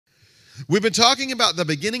We've been talking about the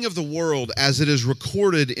beginning of the world as it is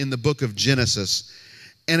recorded in the book of Genesis.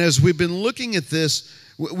 And as we've been looking at this,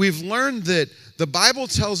 we've learned that the Bible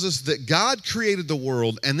tells us that God created the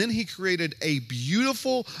world, and then he created a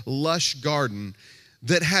beautiful, lush garden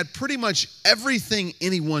that had pretty much everything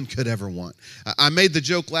anyone could ever want. I made the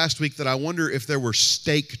joke last week that I wonder if there were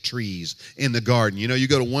steak trees in the garden. You know, you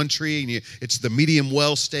go to one tree and it's the medium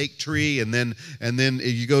well steak tree, and then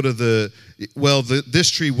you go to this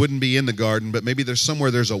tree wouldn't be in the garden, but maybe there's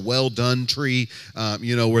a well done tree,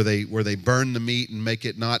 where they burn the meat and make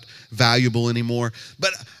it not valuable anymore.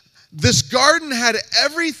 But this garden had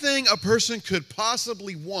everything a person could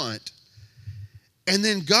possibly want. And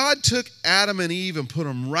then God took Adam and Eve and put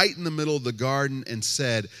them right in the middle of the garden and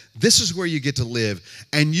said, this is where you get to live,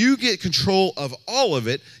 and you get control of all of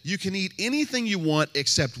it. You can eat anything you want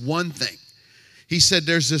except one thing. He said,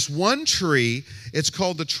 there's this one tree. It's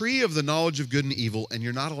called the tree of the knowledge of good and evil, and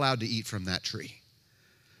you're not allowed to eat from that tree.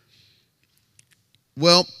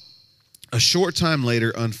 Well, a short time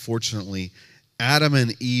later, unfortunately, Adam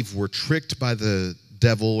and Eve were tricked by the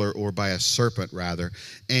devil or by a serpent, rather,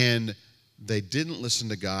 and they didn't listen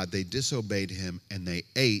to God, they disobeyed him, and they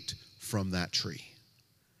ate from that tree.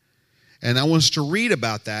 And I want us to read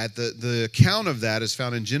about that. The account of that is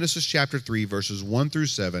found in Genesis chapter 3, verses 1 through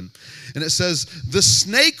 7. And it says, the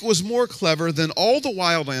snake was more clever than all the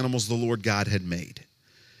wild animals the Lord God had made.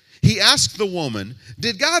 He asked the woman,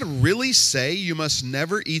 did God really say you must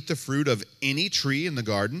never eat the fruit of any tree in the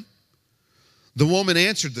garden? The woman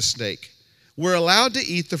answered the snake, we're allowed to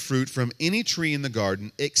eat the fruit from any tree in the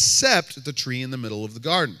garden except the tree in the middle of the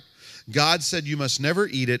garden. God said you must never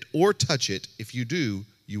eat it or touch it. If you do,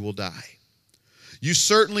 you will die. You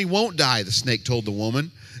certainly won't die, the snake told the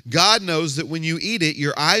woman. God knows that when you eat it,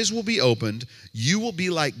 your eyes will be opened. You will be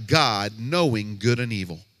like God, knowing good and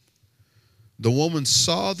evil. The woman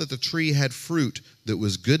saw that the tree had fruit that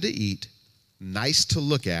was good to eat, nice to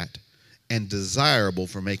look at, and desirable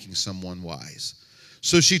for making someone wise.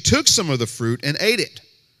 So she took some of the fruit and ate it.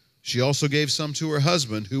 She also gave some to her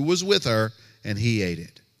husband who was with her, and he ate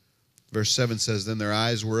it. Verse 7 says, then their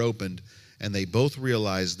eyes were opened, and they both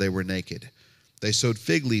realized they were naked. They sewed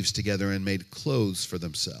fig leaves together and made clothes for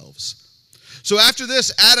themselves. So after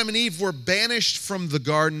this, Adam and Eve were banished from the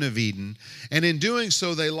Garden of Eden, and in doing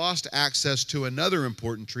so, they lost access to another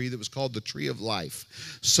important tree that was called the tree of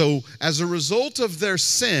life. So as a result of their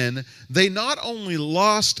sin, they not only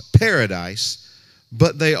lost paradise,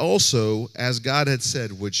 but they also, as God had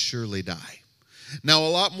said, would surely die. Now, a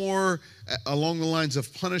lot more along the lines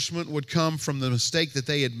of punishment would come from the mistake that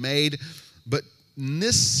they had made, but in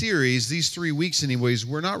this series, these 3 weeks anyways,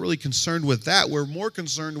 we're not really concerned with that. We're more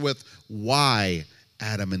concerned with why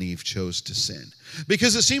Adam and Eve chose to sin.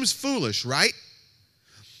 Because it seems foolish, right?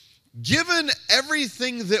 Given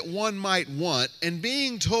everything that one might want and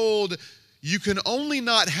being told you can only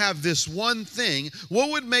not have this one thing, what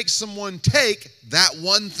would make someone take that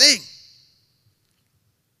one thing?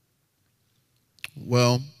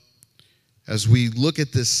 Well, as we look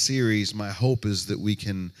at this series, my hope is that we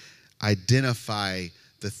can identify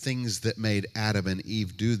the things that made Adam and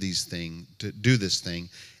Eve do this thing,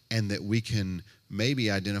 and that we can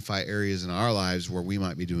maybe identify areas in our lives where we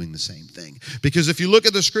might be doing the same thing. Because if you look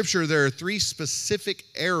at the scripture, there are 3 specific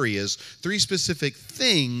areas, 3 specific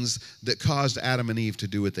things that caused Adam and Eve to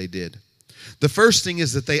do what they did. The first thing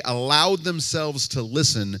is that they allowed themselves to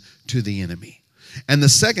listen to the enemy. And the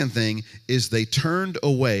second thing is they turned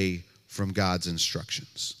away from God's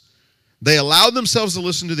instructions. They allowed themselves to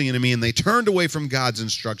listen to the enemy, and they turned away from God's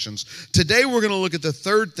instructions. Today we're going to look at the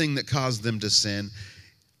third thing that caused them to sin.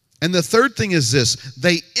 And the third thing is this: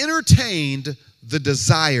 they entertained the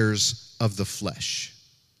desires of the flesh.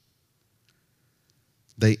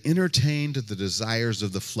 They entertained the desires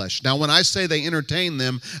of the flesh. Now, when I say they entertained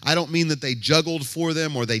them, I don't mean that they juggled for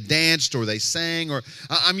them or they danced or they sang. Or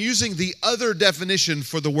I'm using the other definition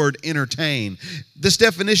for the word entertain. This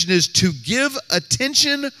definition is to give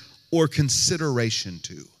attention or consideration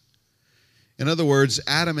to. In other words,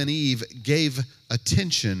 Adam and Eve gave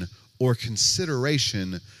attention or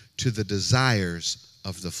consideration to the desires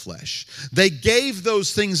of the flesh. They gave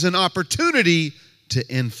those things an opportunity to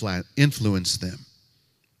influence them.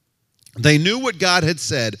 They knew what God had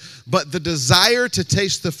said, but the desire to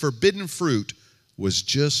taste the forbidden fruit was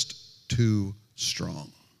just too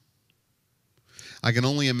strong. I can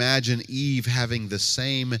only imagine Eve having the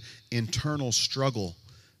same internal struggle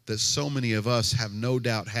that so many of us have no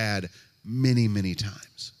doubt had many, many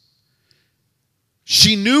times.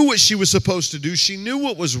 She knew what she was supposed to do. She knew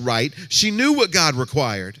what was right. She knew what God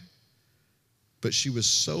required. But she was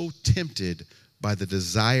so tempted by the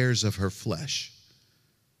desires of her flesh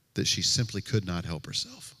that she simply could not help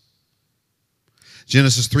herself.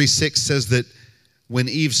 Genesis 3:6 says that when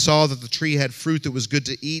Eve saw that the tree had fruit that was good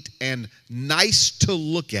to eat and nice to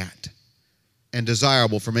look at and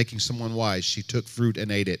desirable for making someone wise, she took fruit and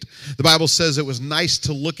ate it. The Bible says it was nice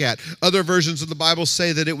to look at. Other versions of the Bible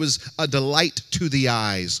say that it was a delight to the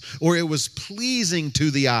eyes, or it was pleasing to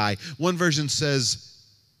the eye. One version says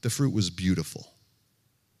the fruit was beautiful.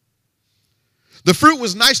 The fruit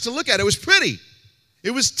was nice to look at. It was pretty.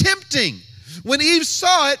 It was tempting. When Eve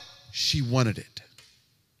saw it, she wanted it.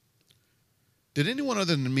 Did anyone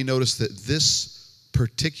other than me notice that this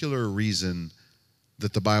particular reason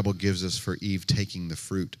that the Bible gives us for Eve taking the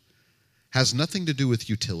fruit has nothing to do with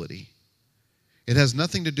utility? It has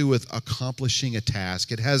nothing to do with accomplishing a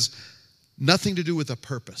task. It has nothing to do with a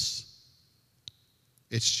purpose.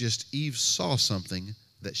 It's just Eve saw something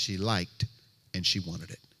that she liked and she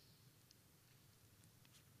wanted it.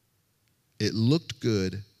 It looked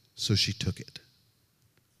good, so she took it.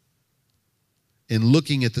 In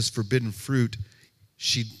looking at this forbidden fruit,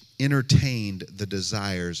 she entertained the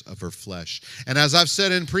desires of her flesh. And as I've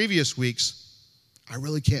said in previous weeks, I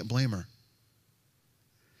really can't blame her.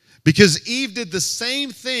 Because Eve did the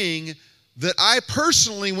same thing that I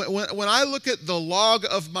personally, when I look at the log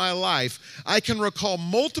of my life, I can recall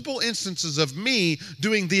multiple instances of me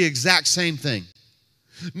doing the exact same thing.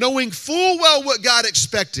 Knowing full well what God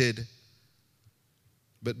expected,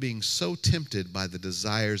 but being so tempted by the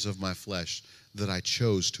desires of my flesh that I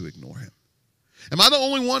chose to ignore him. Am I the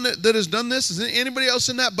only one that has done this? Is anybody else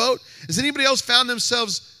in that boat? Has anybody else found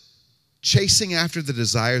themselves chasing after the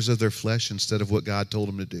desires of their flesh instead of what God told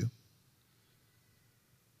them to do?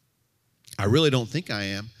 I really don't think I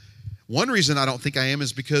am. One reason I don't think I am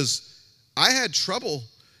is because I had trouble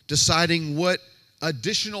deciding what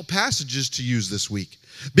additional passages to use this week,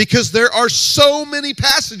 because there are so many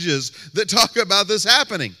passages that talk about this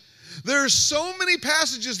happening. There are so many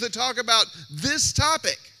passages that talk about this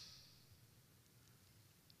topic.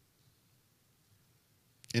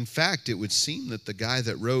 In fact, it would seem that the guy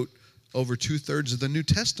that wrote over 2/3 of the New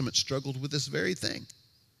Testament struggled with this very thing.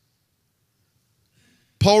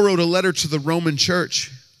 Paul wrote a letter to the Roman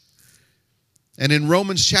church. And in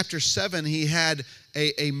Romans chapter 7, he had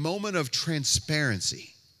a moment of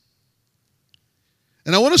transparency.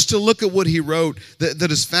 And I want us to look at what he wrote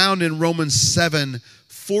that is found in Romans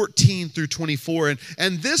 7:14 through 24.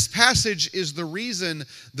 And this passage is the reason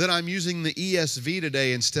that I'm using the ESV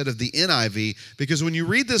today instead of the NIV, because when you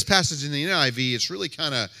read this passage in the NIV, it's really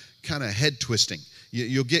kind of head twisting.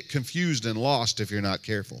 You'll get confused and lost if you're not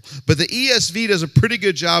careful. But the ESV does a pretty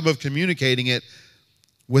good job of communicating it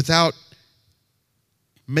without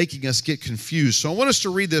making us get confused. So I want us to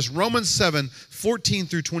read this, Romans 7:14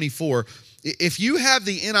 through 24. If you have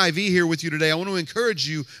the NIV here with you today, I want to encourage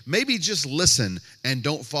you, maybe just listen and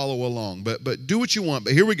don't follow along, but do what you want.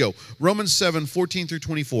 But here we go, Romans 7:14 through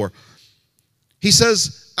 24. He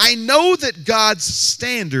says, I know that God's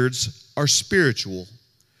standards are spiritual,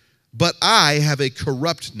 but I have a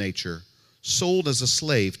corrupt nature, sold as a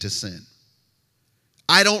slave to sin.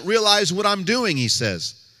 I don't realize what I'm doing, he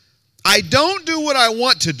says. I don't do what I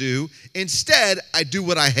want to do. Instead, I do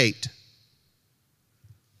what I hate.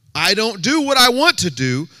 I don't do what I want to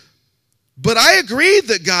do, but I agree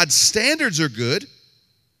that God's standards are good.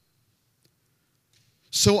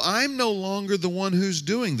 So I'm no longer the one who's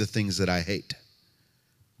doing the things that I hate,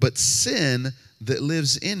 but sin that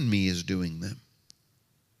lives in me is doing them.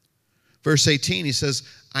 Verse 18, he says,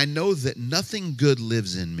 I know that nothing good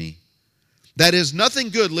lives in me. That is, nothing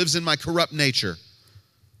good lives in my corrupt nature.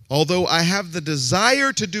 Although I have the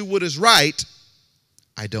desire to do what is right,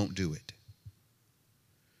 I don't do it.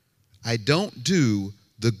 I don't do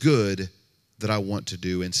the good that I want to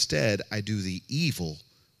do. Instead, I do the evil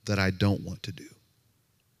that I don't want to do.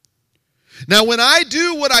 Now, when I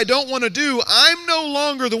do what I don't want to do, I'm no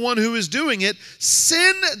longer the one who is doing it.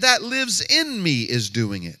 Sin that lives in me is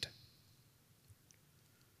doing it.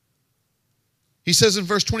 He says in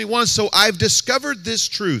verse 21, so I've discovered this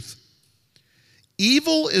truth.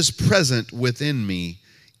 Evil is present within me,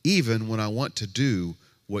 even when I want to do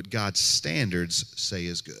what God's standards say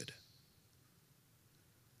is good.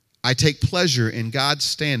 I take pleasure in God's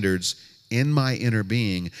standards in my inner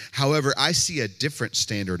being. However, I see a different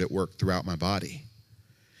standard at work throughout my body.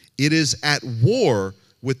 It is at war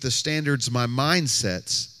with the standards my mind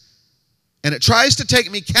sets, and it tries to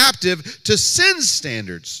take me captive to sin's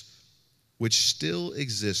standards, which still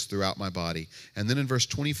exists throughout my body. And then in verse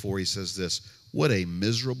 24, he says this, what a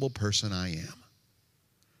miserable person I am.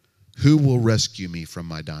 Who will rescue me from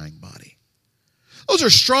my dying body? Those are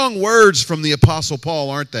strong words from the Apostle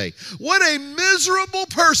Paul, aren't they? What a miserable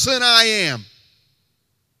person I am.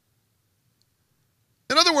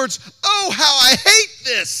 In other words, oh, how I hate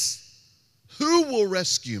this. Who will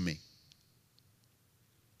rescue me?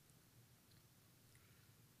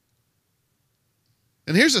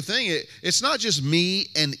 And here's the thing, it's not just me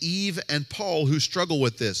and Eve and Paul who struggle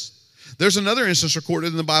with this. There's another instance recorded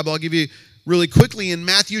in the Bible I'll give you really quickly in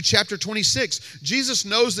Matthew chapter 26. Jesus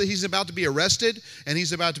knows that he's about to be arrested, and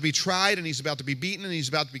he's about to be tried, and he's about to be beaten, and he's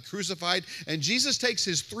about to be crucified. And Jesus takes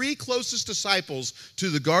his 3 closest disciples to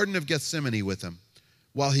the Garden of Gethsemane with him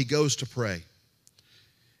while he goes to pray.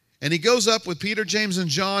 And he goes up with Peter, James, and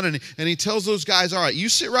John, and he tells those guys, all right, you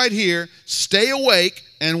sit right here, stay awake,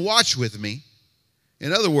 and watch with me.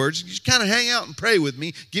 In other words, just kind of hang out and pray with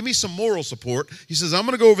me. Give me some moral support. He says, I'm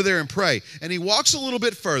going to go over there and pray. And he walks a little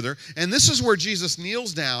bit further, and this is where Jesus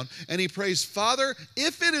kneels down, and he prays, Father,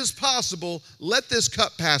 if it is possible, let this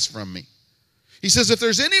cup pass from me. He says, if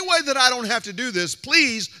there's any way that I don't have to do this,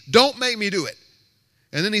 please don't make me do it.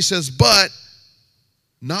 And then he says, but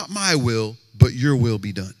not my will, but your will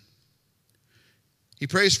be done. He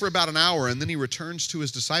prays for about an hour, and then he returns to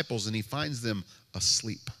his disciples, and he finds them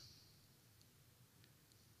asleep.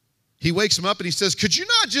 He wakes them up and he says, could you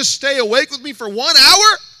not just stay awake with me for 1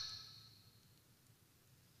 hour?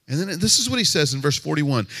 And then this is what he says in verse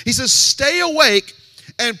 41. He says, stay awake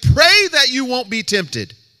and pray that you won't be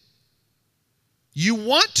tempted. You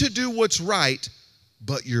want to do what's right,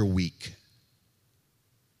 but you're weak.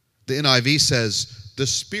 The NIV says, the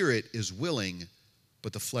spirit is willing,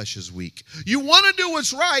 but the flesh is weak. You want to do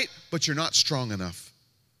what's right, but you're not strong enough.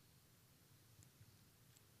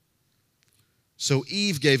 So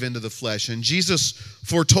Eve gave into the flesh, and Jesus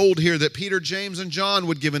foretold here that Peter, James, and John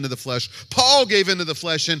would give into the flesh. Paul gave into the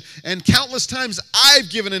flesh, and countless times I've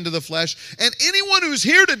given into the flesh. And anyone who's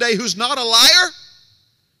here today who's not a liar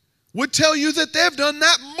would tell you that they've done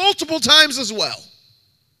that multiple times as well.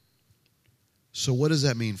 So what does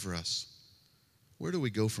that mean for us? Where do we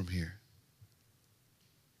go from here?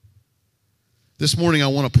 This morning, I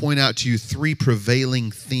want to point out to you 3 prevailing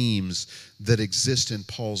themes that exist in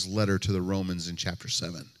Paul's letter to the Romans in chapter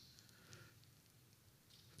 7.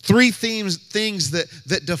 3 things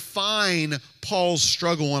that define Paul's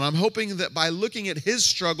struggle, and I'm hoping that by looking at his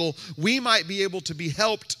struggle, we might be able to be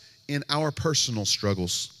helped in our personal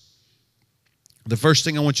struggles. The first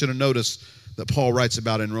thing I want you to notice that Paul writes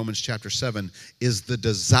about in Romans chapter 7 is the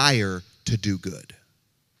desire to do good.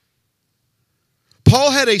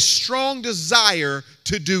 Paul had a strong desire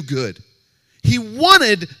to do good. He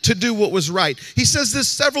wanted to do what was right. He says this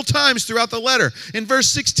several times throughout the letter. In verse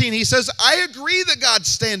 16, he says, I agree that God's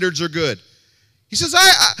standards are good. He says,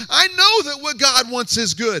 I know that what God wants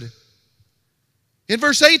is good. In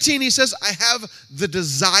verse 18, he says, I have the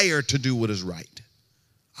desire to do what is right.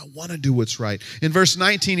 I want to do what's right. In verse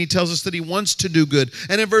 19, he tells us that he wants to do good.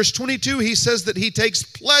 And in verse 22, he says that he takes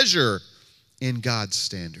pleasure in God's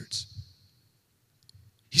standards.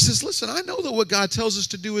 He says, listen, I know that what God tells us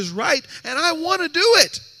to do is right, and I want to do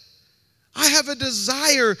it. I have a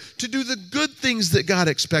desire to do the good things that God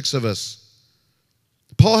expects of us.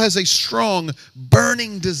 Paul has a strong,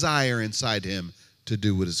 burning desire inside him to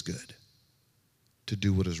do what is good, to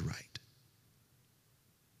do what is right.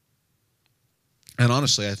 And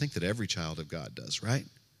honestly, I think that every child of God does, right?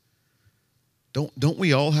 Don't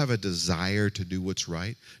we all have a desire to do what's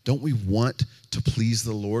right? Don't we want to please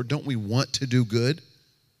the Lord? Don't we want to do good?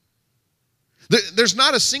 There's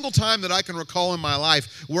not a single time that I can recall in my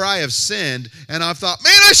life where I have sinned and I've thought,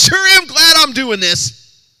 man, I sure am glad I'm doing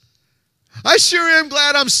this. I sure am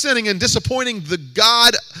glad I'm sinning and disappointing the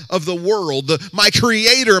God of the world, my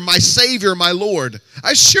Creator, my Savior, my Lord.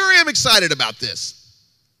 I sure am excited about this.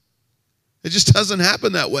 It just doesn't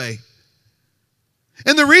happen that way.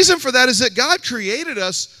 And the reason for that is that God created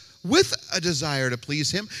us with a desire to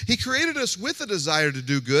please Him. He created us with a desire to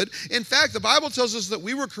do good. In fact, the Bible tells us that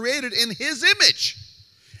we were created in His image.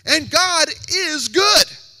 And God is good.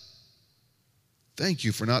 Thank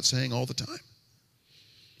you for not saying all the time.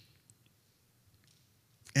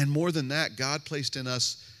 And more than that, God placed in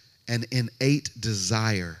us an innate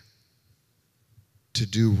desire to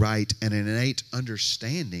do right and an innate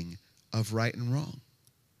understanding of right and wrong.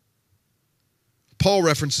 Paul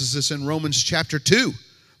references this in Romans chapter 2.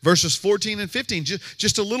 Verses 14 and 15,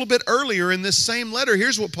 just a little bit earlier in this same letter,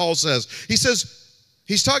 here's what Paul says. He says,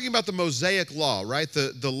 he's talking about the Mosaic law, right?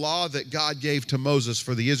 The law that God gave to Moses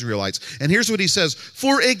for the Israelites. And here's what he says.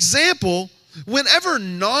 For example, whenever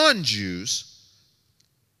non-Jews,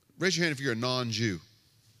 raise your hand if you're a non-Jew.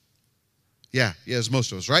 Yeah, as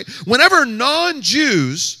most of us, right? Whenever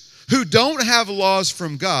non-Jews who don't have laws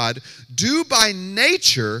from God do by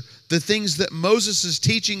nature the things that Moses'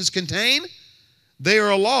 teachings contain, they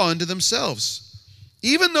are a law unto themselves,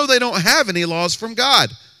 even though they don't have any laws from God.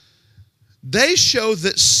 They show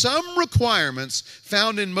that some requirements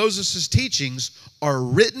found in Moses' teachings are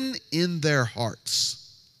written in their hearts.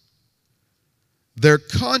 Their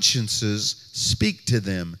consciences speak to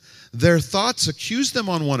them. Their thoughts accuse them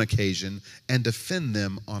on one occasion and defend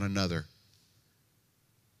them on another.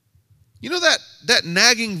 You know that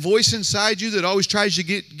nagging voice inside you that always tries to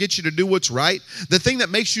get you to do what's right? The thing that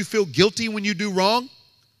makes you feel guilty when you do wrong?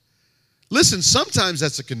 Listen, sometimes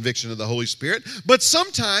that's a conviction of the Holy Spirit, but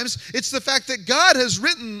sometimes it's the fact that God has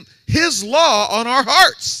written His law on our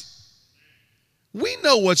hearts. We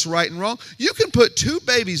know what's right and wrong. You can put two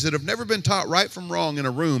babies that have never been taught right from wrong in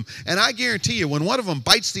a room, and I guarantee you, when one of them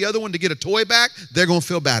bites the other one to get a toy back, they're going to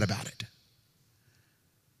feel bad about it.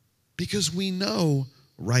 Because we know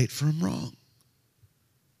right from wrong.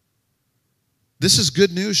 This is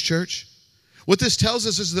good news, church. What this tells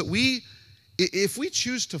us is that if we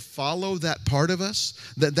choose to follow that part of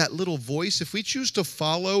us, that little voice, if we choose to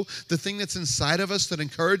follow the thing that's inside of us that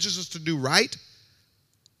encourages us to do right,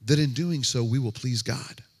 that in doing so, we will please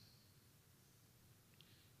God.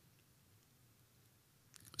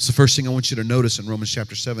 So the first thing I want you to notice in Romans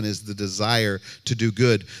chapter 7 is the desire to do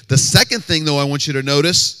good. The second thing, though, I want you to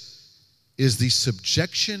notice is the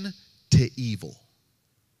subjection to evil.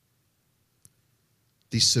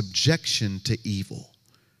 The subjection to evil.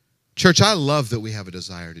 Church, I love that we have a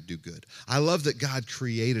desire to do good. I love that God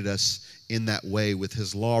created us in that way with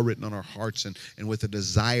His law written on our hearts and with a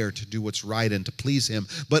desire to do what's right and to please Him.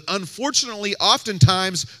 But unfortunately,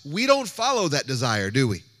 oftentimes, we don't follow that desire, do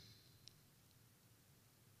we?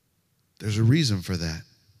 There's a reason for that.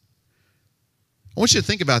 I want you to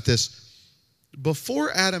think about this.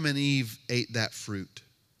 Before Adam and Eve ate that fruit,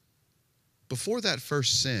 before that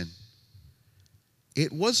first sin, it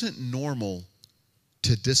wasn't normal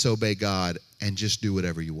to disobey God and just do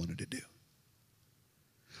whatever you wanted to do.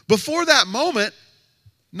 Before that moment,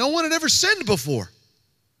 no one had ever sinned before.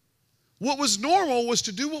 What was normal was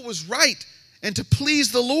to do what was right and to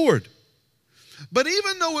please the Lord. But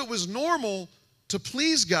even though it was normal to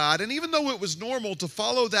please God, and even though it was normal to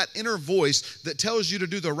follow that inner voice that tells you to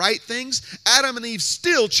do the right things, Adam and Eve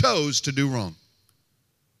still chose to do wrong.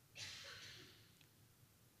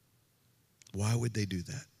 Why would they do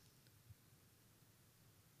that?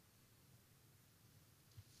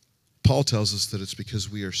 Paul tells us that it's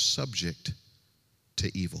because we are subject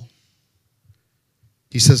to evil.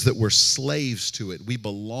 He says that we're slaves to it. We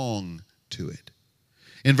belong to it.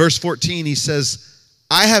 In verse 14, he says,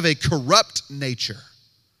 I have a corrupt nature.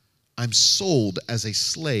 I'm sold as a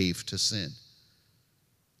slave to sin.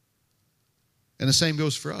 And the same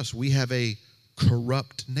goes for us. We have a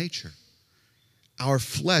corrupt nature. Our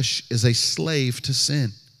flesh is a slave to sin.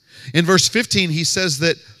 In verse 15, he says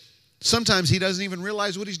that sometimes he doesn't even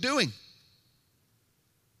realize what he's doing.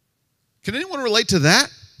 Can anyone relate to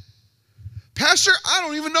that? Pastor, I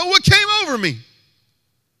don't even know what came over me.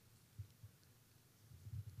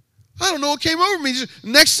 I don't know what came over me.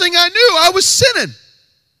 Next thing I knew, I was sinning.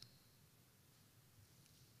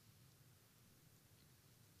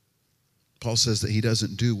 Paul says that he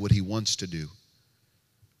doesn't do what he wants to do,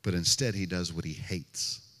 but instead he does what he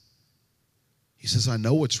hates. He says, I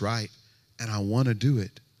know what's right, and I want to do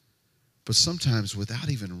it. But sometimes, without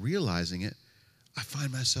even realizing it, I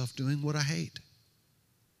find myself doing what I hate.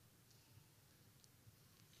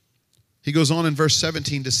 He goes on in verse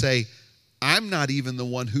 17 to say, I'm not even the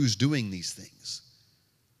one who's doing these things.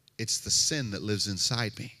 It's the sin that lives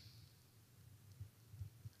inside me.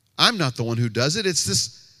 I'm not the one who does it. It's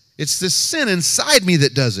this sin inside me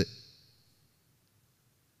that does it.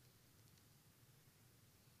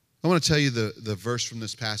 I want to tell you the verse from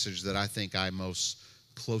this passage that I think I most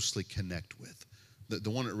closely connect with. The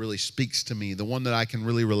one that really speaks to me, the one that I can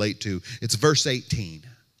really relate to. It's verse 18.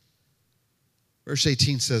 Verse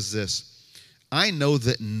 18 says this, I know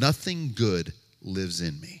that nothing good lives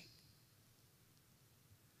in me.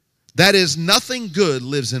 That is, nothing good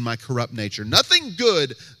lives in my corrupt nature. Nothing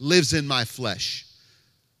good lives in my flesh.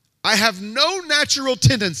 I have no natural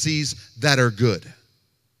tendencies that are good.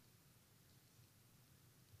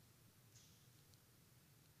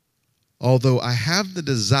 Although I have the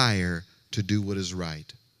desire to do what is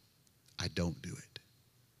right, I don't do it.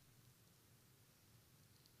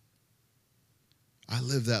 I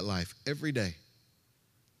live that life every day.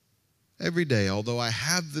 Every day, although I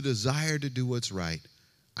have the desire to do what's right,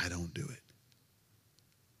 I don't do it.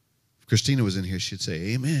 If Christina was in here, she'd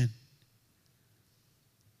say, amen.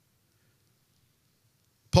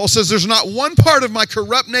 Paul says there's not one part of my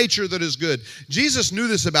corrupt nature that is good. Jesus knew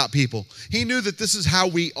this about people. He knew that this is how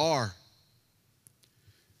we are.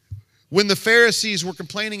 When the Pharisees were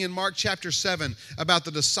complaining in Mark chapter 7 about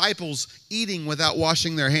the disciples eating without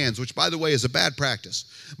washing their hands, which, by the way, is a bad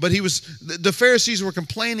practice. But the Pharisees were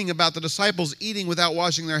complaining about the disciples eating without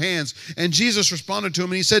washing their hands. And Jesus responded to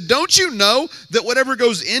them and he said, "Don't you know that whatever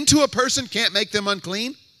goes into a person can't make them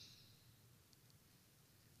unclean?"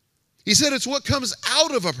 He said it's what comes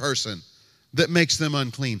out of a person that makes them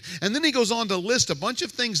unclean. And then he goes on to list a bunch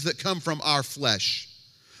of things that come from our flesh,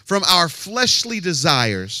 from our fleshly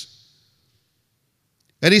desires.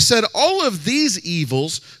 And he said, all of these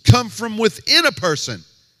evils come from within a person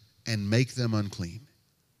and make them unclean.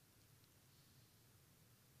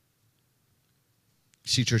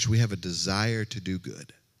 See, church, we have a desire to do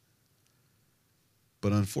good.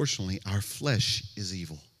 But unfortunately, our flesh is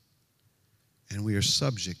evil. And we are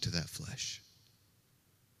subject to that flesh.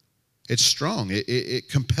 It's strong. It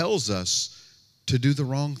compels us to do the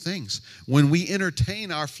wrong things. When we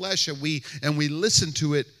entertain our flesh and we listen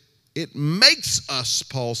to it, it makes us,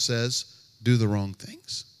 Paul says, do the wrong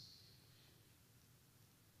things.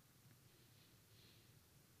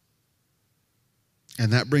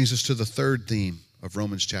 And that brings us to the third theme of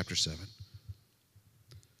Romans chapter 7.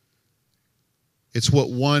 It's what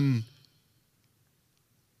one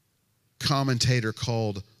commentator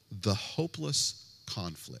called the hopeless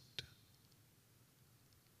conflict.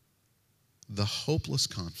 The hopeless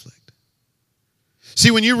conflict.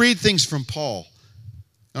 See, when you read things from Paul,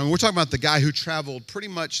 I mean, we're talking about the guy who traveled pretty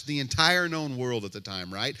much the entire known world at the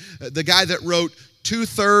time, right? The guy that wrote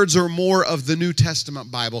 2/3 or more of the New Testament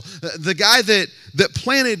Bible. The guy that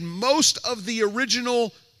planted most of the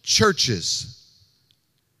original churches.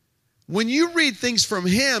 When you read things from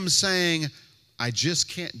him saying, I just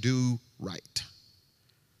can't do right.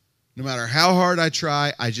 No matter how hard I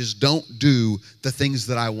try, I just don't do the things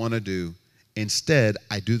that I want to do. Instead,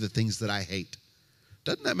 I do the things that I hate.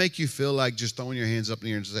 Doesn't that make you feel like just throwing your hands up in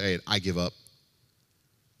the air and say, hey, I give up?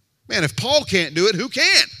 Man, if Paul can't do it, who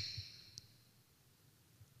can?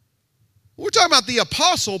 We're talking about the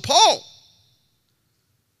Apostle Paul.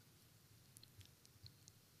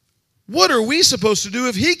 What are we supposed to do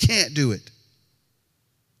if he can't do it?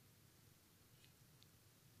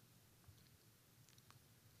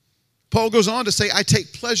 Paul goes on to say, I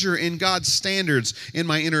take pleasure in God's standards in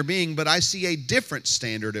my inner being, but I see a different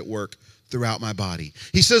standard at work throughout my body.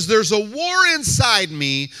 He says there's a war inside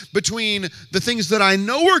me between the things that I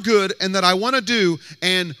know are good and that I want to do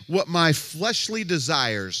and what my fleshly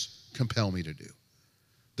desires compel me to do.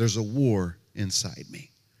 There's a war inside me.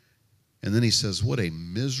 And then he says, what a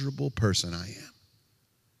miserable person I am.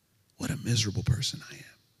 What a miserable person I am.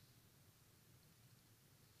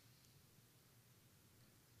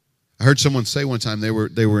 I heard someone say one time, they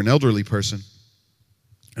were an elderly person,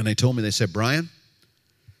 and they told me, they said, Brian,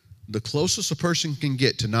 the closest a person can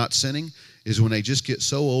get to not sinning is when they just get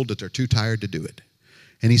so old that they're too tired to do it.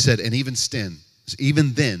 And he said, and even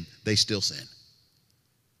then, they still sin.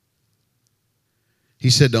 He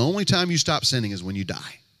said, the only time you stop sinning is when you die.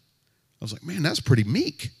 I was like, man, that's pretty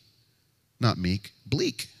meek. Not meek,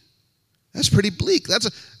 bleak. That's pretty bleak.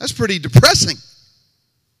 That's pretty depressing.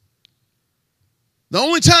 The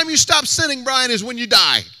only time you stop sinning, Brian, is when you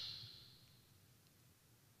die.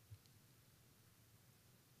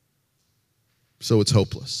 So it's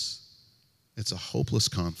hopeless. It's a hopeless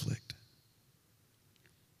conflict.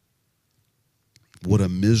 What a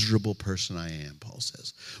miserable person I am, Paul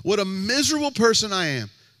says. What a miserable person I am.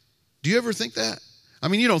 Do you ever think that? I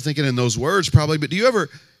mean, you don't think it in those words probably, but do you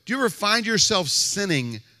ever find yourself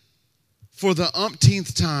sinning for the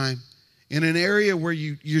umpteenth time in an area where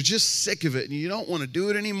you're just sick of it and you don't want to do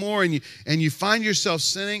it anymore, and you find yourself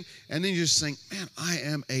sinning, and then you just think, man, I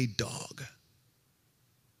am a dog.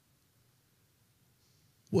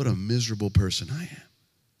 What a miserable person I am.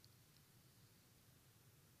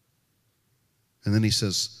 And then he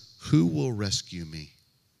says, who will rescue me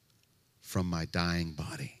from my dying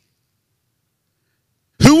body?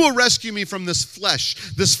 Who will rescue me from this flesh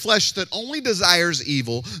that only desires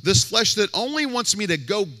evil, this flesh that only wants me to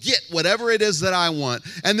go get whatever it is that I want,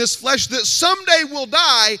 and this flesh that someday will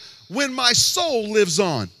die when my soul lives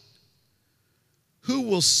on? Who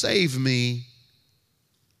will save me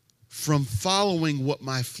from following what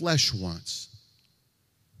my flesh wants,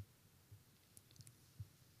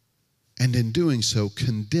 and in doing so,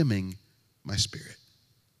 condemning my spirit?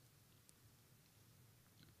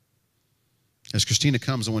 As Christina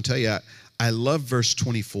comes, I want to tell you, I love verse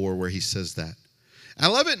 24 where he says that. I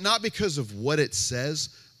love it not because of what it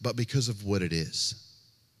says, but because of what it is.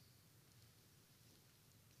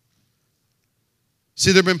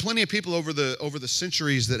 See, there have been plenty of people over the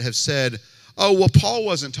centuries that have said, oh, well, Paul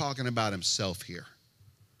wasn't talking about himself here.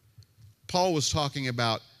 Paul was talking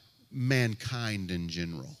about mankind in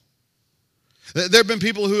general. There have been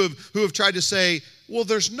people who have tried to say, well,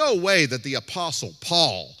 there's no way that the Apostle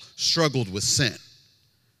Paul struggled with sin.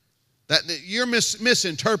 That you're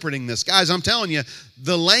misinterpreting this. Guys, I'm telling you,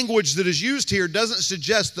 the language that is used here doesn't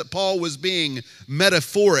suggest that Paul was being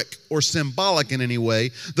metaphoric or symbolic in any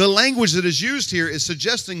way. The language that is used here is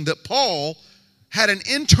suggesting that Paul had an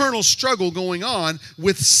internal struggle going on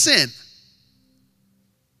with sin.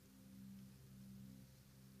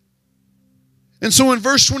 And so in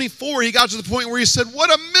verse 24, he got to the point where he said, what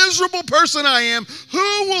a miserable person I am.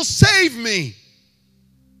 Who will save me?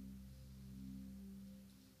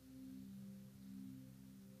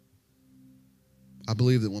 I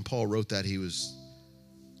believe that when Paul wrote that, he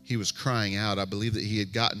was crying out. I believe that he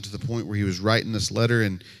had gotten to the point where he was writing this letter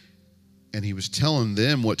and he was telling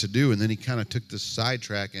them what to do, and then he kind of took this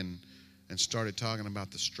sidetrack and started talking about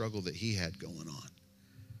the struggle that he had going on.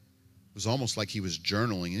 It was almost like he was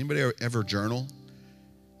journaling. Anybody ever journal?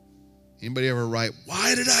 Anybody ever write,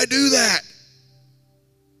 why did I do that?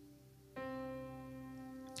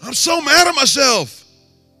 I'm so mad at myself.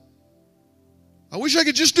 I wish I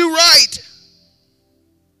could just do right.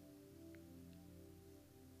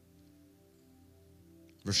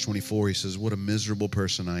 Verse 24, he says, what a miserable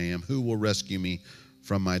person I am. Who will rescue me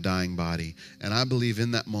from my dying body? And I believe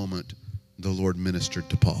in that moment, the Lord ministered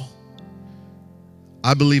to Paul.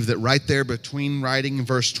 I believe that right there between writing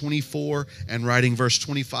verse 24 and writing verse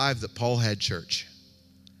 25 that Paul had church.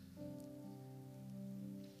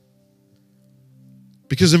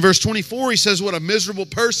 Because in verse 24, he says, what a miserable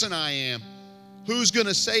person I am. Who's going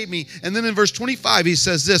to save me? And then in verse 25, he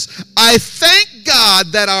says this, I thank God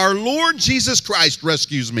that our Lord Jesus Christ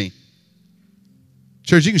rescues me.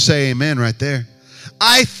 Church, you can say amen right there.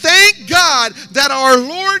 I thank God that our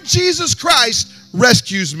Lord Jesus Christ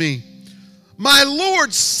rescues me. My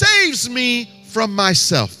Lord saves me from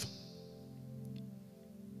myself.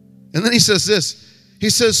 And then he says this. He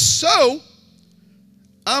says, so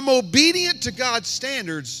I'm obedient to God's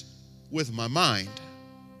standards with my mind.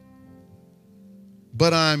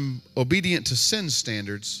 But I'm obedient to sin's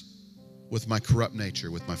standards with my corrupt nature,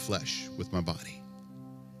 with my flesh, with my body.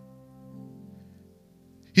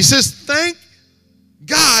 He says, thank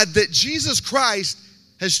God that Jesus Christ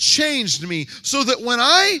has changed me so that when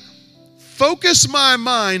I focus my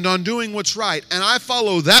mind on doing what's right and I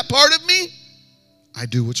follow that part of me, I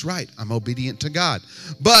do what's right. I'm obedient to God.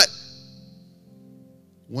 But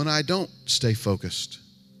when I don't stay focused,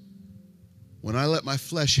 when I let my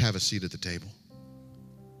flesh have a seat at the table,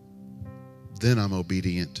 then I'm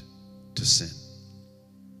obedient to sin.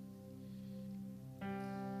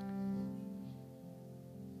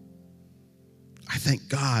 I thank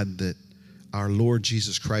God that our Lord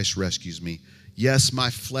Jesus Christ rescues me. Yes,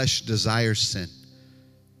 my flesh desires sin.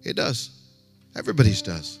 It does. Everybody's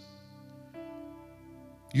does.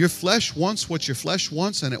 Your flesh wants what your flesh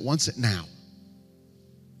wants, and it wants it now.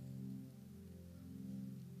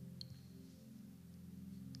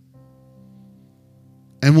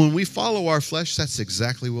 And when we follow our flesh, that's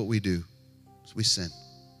exactly what we do. We sin.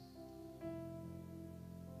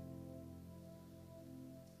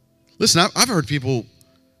 Listen, I've heard people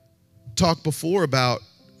talk before about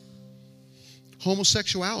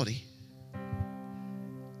homosexuality.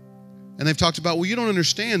 And they've talked about, well, you don't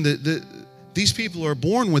understand that these people are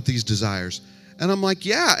born with these desires. And I'm like,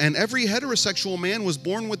 yeah, and every heterosexual man was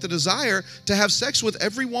born with the desire to have sex with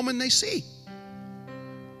every woman they see.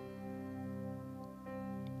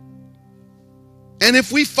 And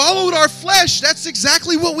if we followed our flesh, that's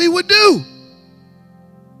exactly what we would do.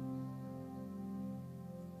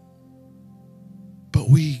 But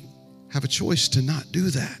we have a choice to not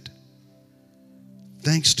do that.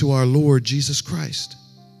 Thanks to our Lord Jesus Christ.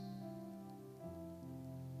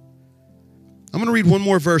 I'm going to read one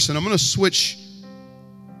more verse, and I'm going to switch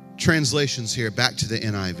translations here back to the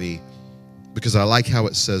NIV because I like how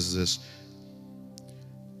it says this.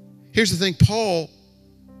 Here's the thing. Paul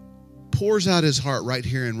pours out his heart right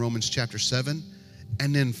here in Romans chapter 7.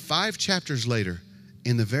 And then 5 chapters later,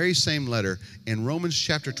 in the very same letter, in Romans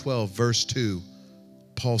chapter 12, verse 2,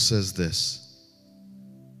 Paul says this: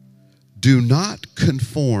 do not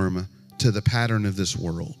conform to the pattern of this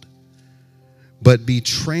world, but be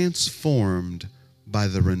transformed by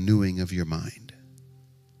the renewing of your mind.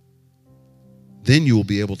 Then you will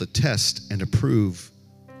be able to test and approve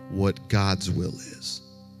what God's will is,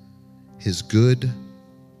 his good,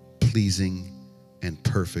 pleasing, and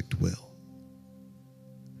perfect will.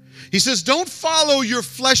 He says, don't follow your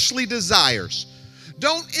fleshly desires.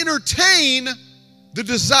 Don't entertain the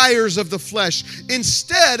desires of the flesh.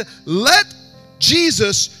 Instead, let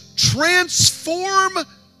Jesus transform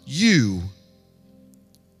you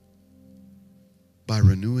by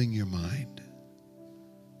renewing your mind.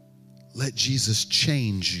 Let Jesus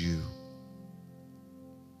change you.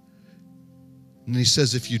 And he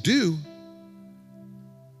says, if you do,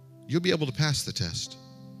 you'll be able to pass the test.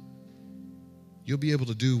 You'll be able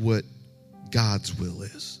to do what God's will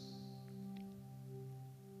is.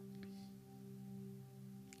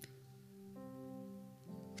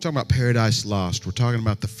 We're talking about paradise lost. We're talking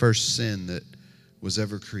about the first sin that was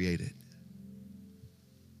ever created.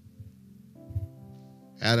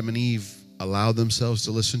 Adam and Eve allowed themselves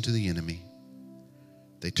to listen to the enemy.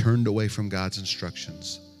 They turned away from God's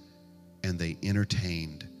instructions, and they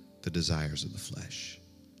entertained the desires of the flesh.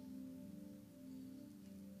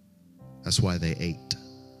 That's why they ate.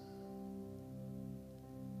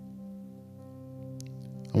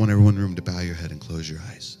 I want everyone in the room to bow your head and close your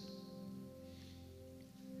eyes.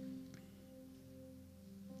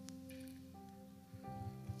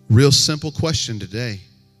 Real simple question today.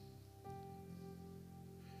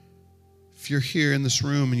 If you're here in this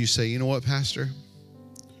room and you say, you know what, Pastor?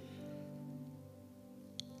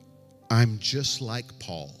 I'm just like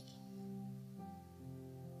Paul.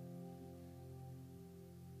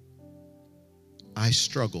 I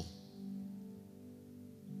struggle.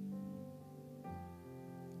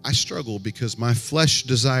 I struggle because my flesh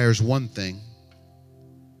desires one thing.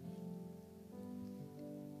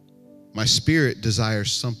 My spirit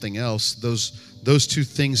desires something else. Those two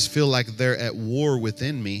things feel like they're at war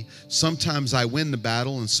within me. Sometimes I win the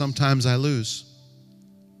battle and sometimes I lose.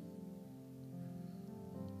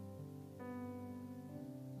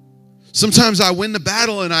 Sometimes I win the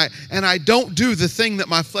battle and I don't do the thing that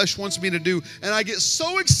my flesh wants me to do, and I get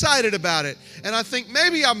so excited about it, and I think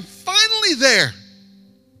maybe I'm finally there.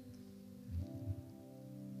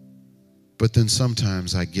 But then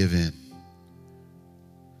sometimes I give in.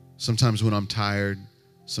 Sometimes when I'm tired,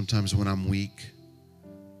 sometimes when I'm weak,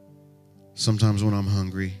 sometimes when I'm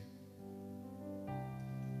hungry,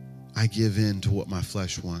 I give in to what my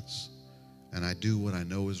flesh wants, and I do what I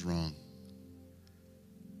know is wrong.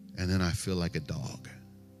 And then I feel like a dog.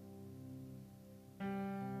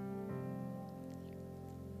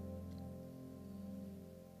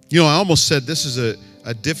 You know, I almost said this is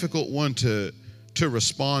a difficult one to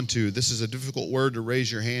respond to. This is a difficult word to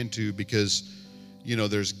raise your hand to because, you know,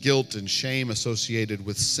 there's guilt and shame associated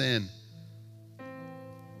with sin.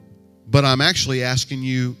 But I'm actually asking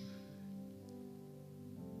you,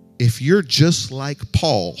 if you're just like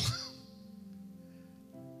Paul,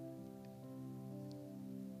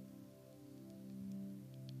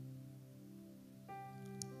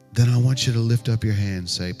 then I want you to lift up your hand and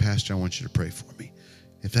say, Pastor, I want you to pray for me.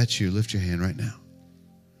 If that's you, lift your hand right now.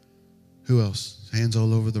 Who else? Hands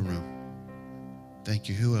all over the room. Thank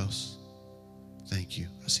you. Who else? Thank you.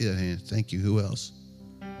 I see that hand. Thank you. Who else?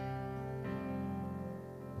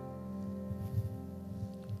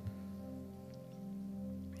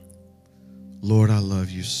 Lord, I love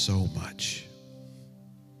you so much.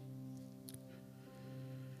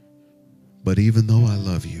 But even though I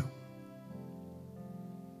love you,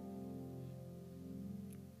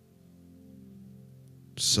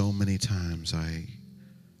 so many times I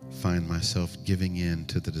find myself giving in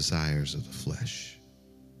to the desires of the flesh.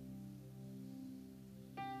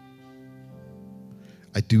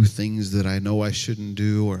 I do things that I know I shouldn't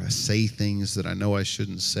do, or I say things that I know I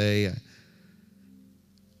shouldn't say.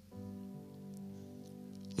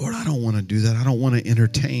 Lord, I don't want to do that. I don't want to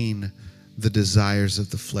entertain the desires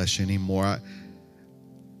of the flesh anymore.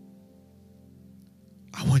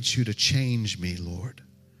 I want you to change me, Lord.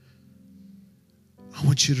 I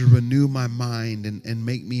want you to renew my mind and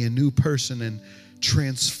make me a new person and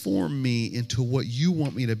transform me into what you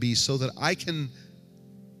want me to be so that I can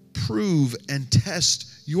prove and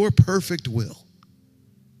test your perfect will.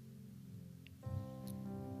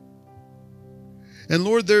 And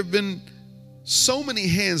Lord, there have been so many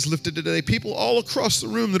hands lifted today, people all across the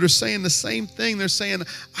room that are saying the same thing. They're saying,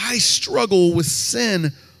 I struggle with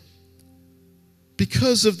sin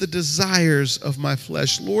because of the desires of my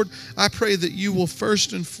flesh. Lord, I pray that you will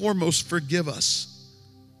first and foremost forgive us.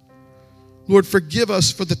 Lord, forgive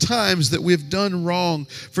us for the times that we've done wrong.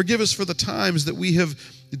 Forgive us for the times that we have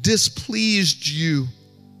displeased you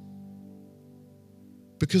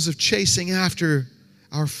because of chasing after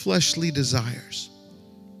our fleshly desires.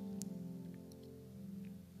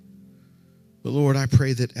 But Lord, I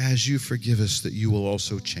pray that as you forgive us, that you will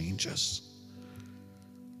also change us.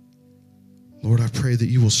 Lord, I pray that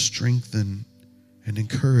you will strengthen and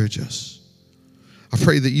encourage us. I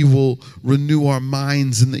pray that you will renew our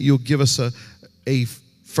minds and that you'll give us a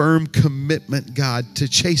firm commitment, God, to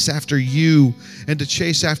chase after you and to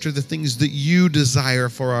chase after the things that you desire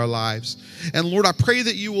for our lives. And Lord, I pray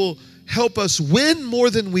that you will help us win more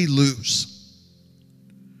than we lose.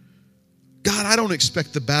 God, I don't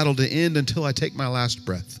expect the battle to end until I take my last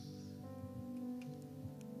breath.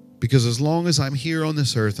 Because as long as I'm here on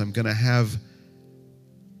this earth, I'm going to have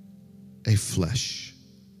a flesh.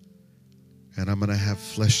 And I'm going to have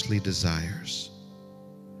fleshly desires.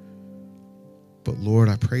 But Lord,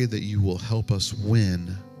 I pray that you will help us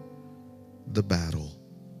win the battle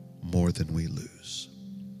more than we lose.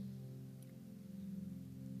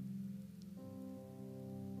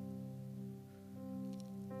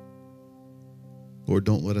 Lord,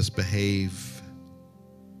 don't let us behave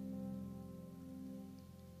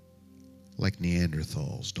like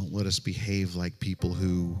Neanderthals. Don't let us behave like people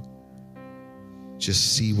who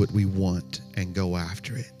just see what we want and go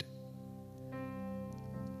after it.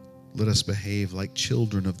 Let us behave like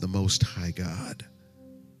children of the Most High God.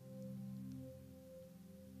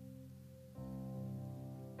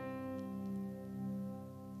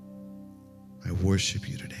 I worship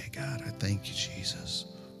you today, God. I thank you, Jesus.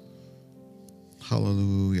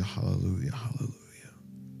 Hallelujah, hallelujah, hallelujah.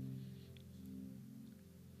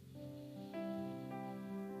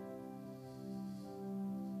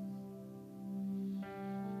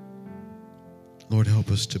 Lord,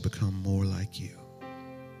 help us to become more like you.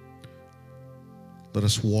 Let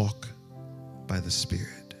us walk by the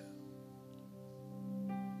Spirit.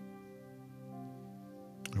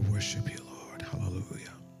 I worship you, Lord.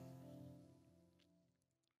 Hallelujah.